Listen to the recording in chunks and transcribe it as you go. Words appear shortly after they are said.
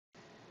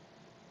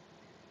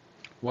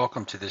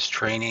Welcome to this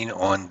training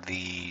on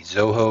the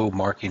Zoho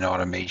Marketing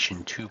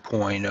Automation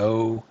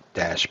 2.0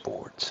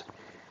 dashboards.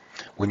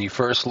 When you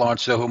first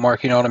launch Zoho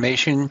Marketing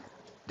Automation,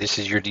 this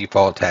is your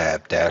default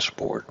tab,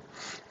 Dashboard.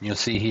 You'll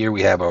see here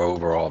we have our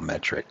overall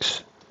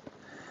metrics.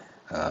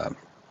 Uh,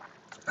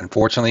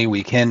 Unfortunately,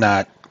 we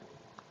cannot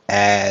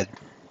add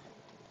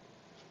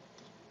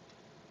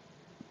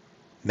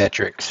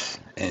metrics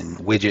and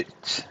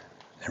widgets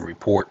and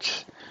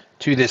reports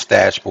to this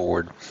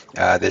dashboard.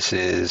 This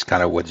is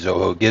kind of what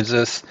Zoho gives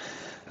us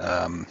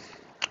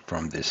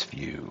from this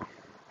view.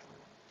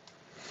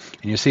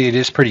 And you see it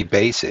is pretty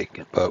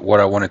basic, but what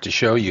I wanted to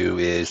show you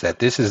is that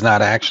this is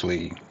not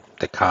actually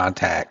the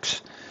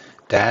contacts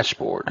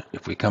dashboard.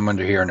 If we come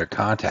under here under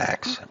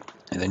contacts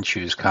and then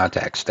choose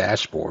contacts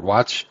dashboard,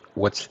 watch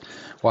what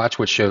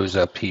shows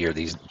up here,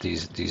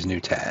 these new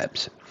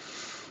tabs.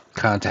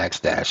 Contacts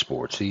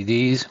dashboard. See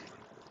these?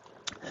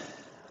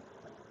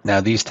 Now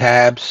these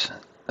tabs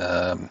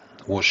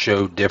will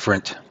show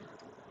different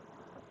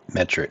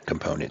metric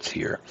components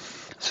here.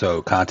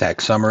 So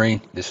contact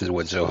summary, this is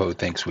what Zoho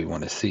thinks we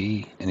want to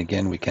see. And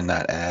again, we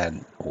cannot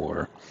add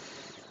or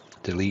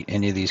delete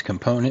any of these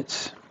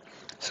components.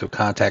 So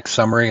contact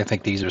summary, I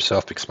think these are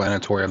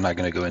self-explanatory. I'm not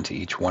going to go into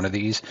each one of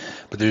these,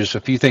 but there's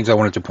a few things I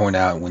wanted to point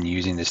out when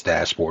using this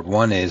dashboard.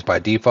 One is by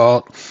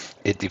default,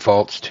 it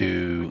defaults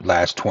to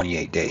last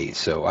 28 days.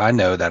 So I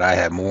know that I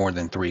have more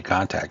than 3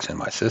 contacts in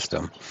my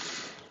system.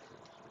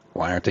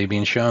 Why aren't they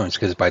being shown? It's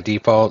because by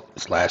default,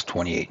 it's last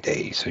 28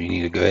 days. So you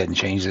need to go ahead and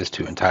change this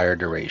to entire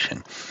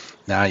duration.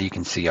 Now you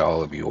can see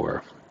all of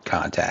your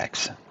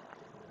contacts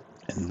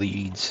and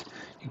leads.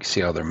 You can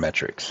see all their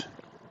metrics.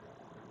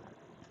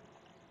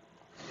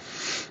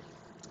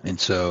 And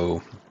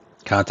so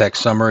contact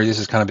summary, this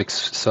is kind of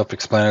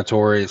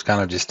self-explanatory. It's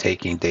kind of just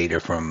taking data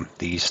from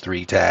these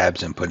 3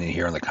 tabs and putting it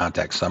here in the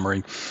contact summary.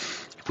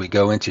 If we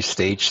go into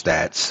stage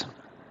stats,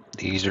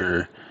 these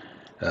are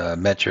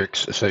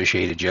metrics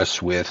associated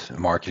just with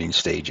marketing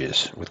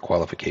stages, with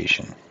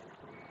qualification.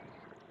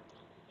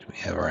 So we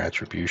have our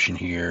attribution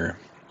here,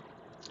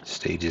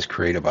 stages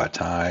created by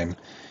time.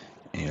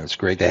 It's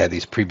great to have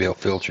these pre-built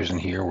filters in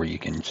here where you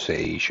can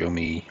say, show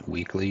me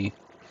weekly,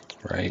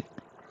 right?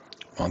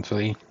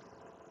 Monthly.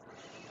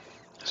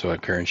 So I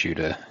encourage you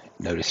to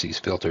notice these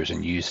filters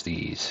and use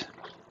these.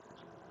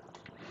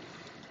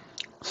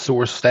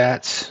 Source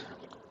stats,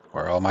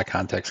 where are all my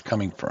contacts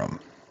coming from?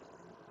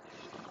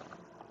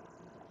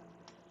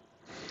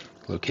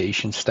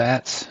 Location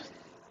stats.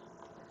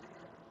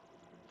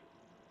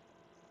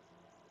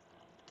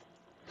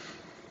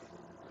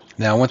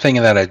 Now, one thing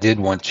that I did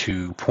want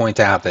to point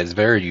out that is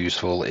very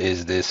useful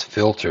is this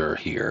filter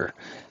here.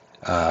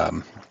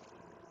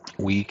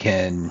 We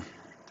can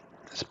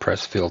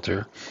press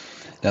filter.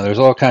 Now, there's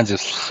all kinds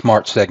of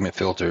smart segment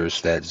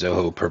filters that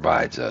Zoho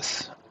provides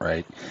us,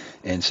 right?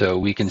 And so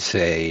we can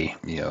say,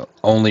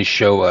 only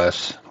show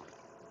us,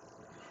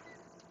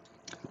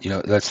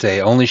 let's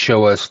say only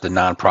show us the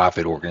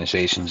nonprofit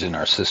organizations in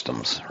our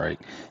systems, right?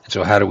 And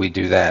so how do we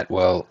do that?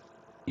 Well,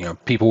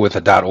 people with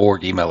a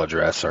 .org email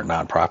address are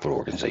nonprofit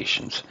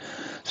organizations.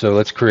 So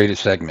let's create a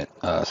segment.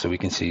 So we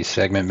can see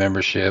segment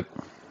membership.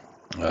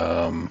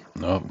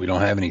 No, we don't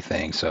have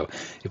anything. So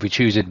if we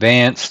choose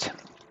advanced,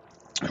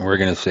 and we're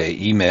going to say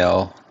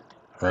email,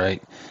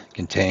 right,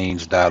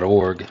 contains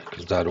 .org,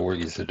 because .org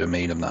is the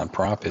domain of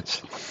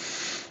nonprofits.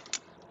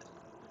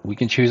 We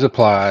can choose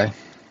apply.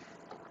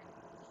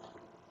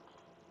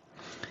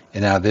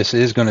 And now this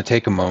is going to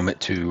take a moment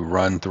to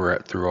run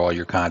through all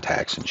your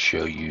contacts and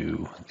show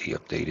you the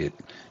updated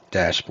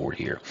dashboard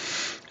here.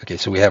 Okay,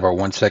 so we have our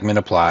one segment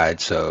applied.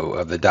 So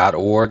of the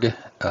 .org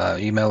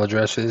email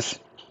addresses,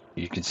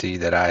 you can see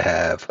that I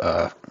have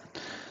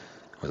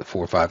the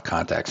 4 or 5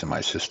 contacts in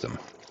my system.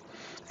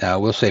 Now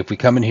we'll say if we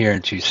come in here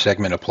into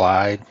segment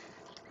applied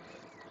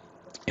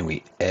and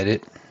we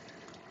edit,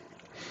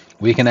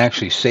 we can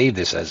actually save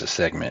this as a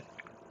segment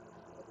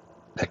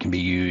that can be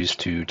used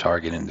to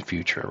target in the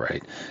future,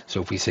 right? So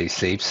if we say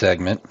save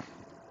segment,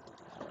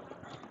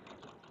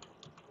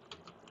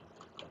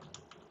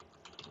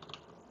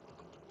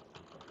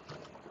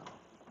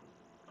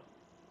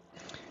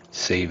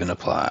 save and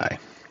apply.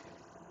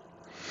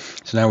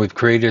 So now we've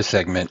created a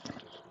segment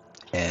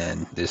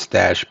and this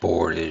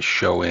dashboard is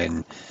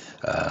showing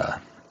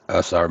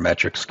us our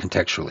metrics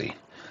contextually.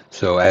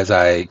 So as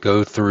I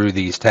go through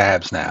these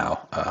tabs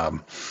now,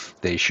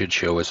 they should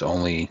show us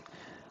only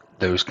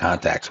those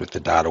contacts with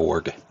the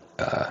 .org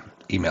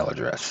email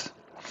address.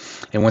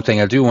 And one thing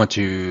I do want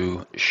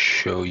to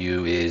show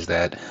you is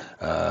that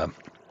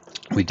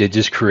we did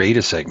just create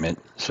a segment.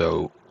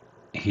 So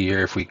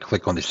here, if we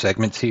click on the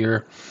segments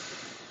here,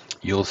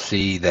 you'll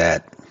see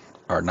that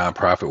our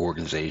nonprofit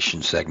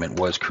organization segment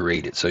was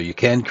created. So you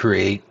can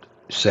create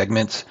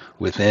segments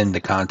within the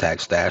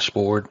contacts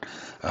dashboard.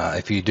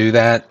 If you do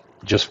that,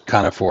 just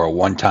kind of for a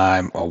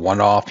one-time or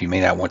one-off, you may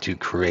not want to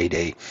create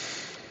a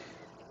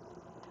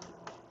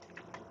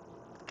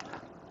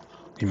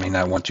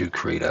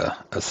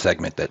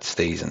segment that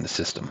stays in the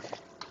system.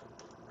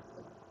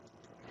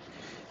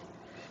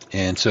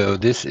 And so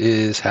this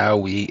is how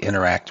we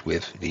interact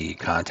with the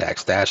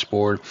contacts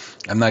dashboard.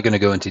 I'm not going to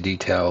go into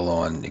detail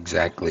on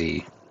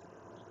exactly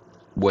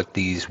what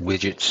these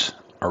widgets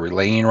are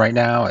relaying right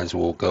now, as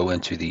we'll go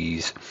into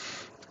these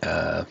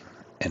uh,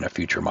 in a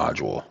future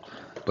module.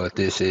 But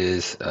this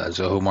is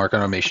Zoho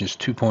Marketing Automation's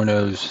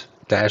 2.0's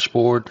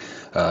dashboard.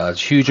 It's a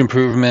huge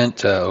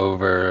improvement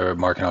over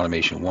Marketing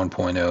Automation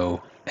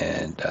 1.0,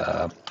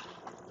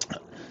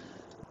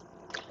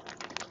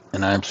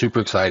 and I'm super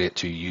excited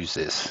to use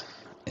this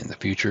in the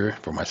future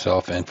for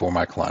myself and for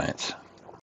my clients.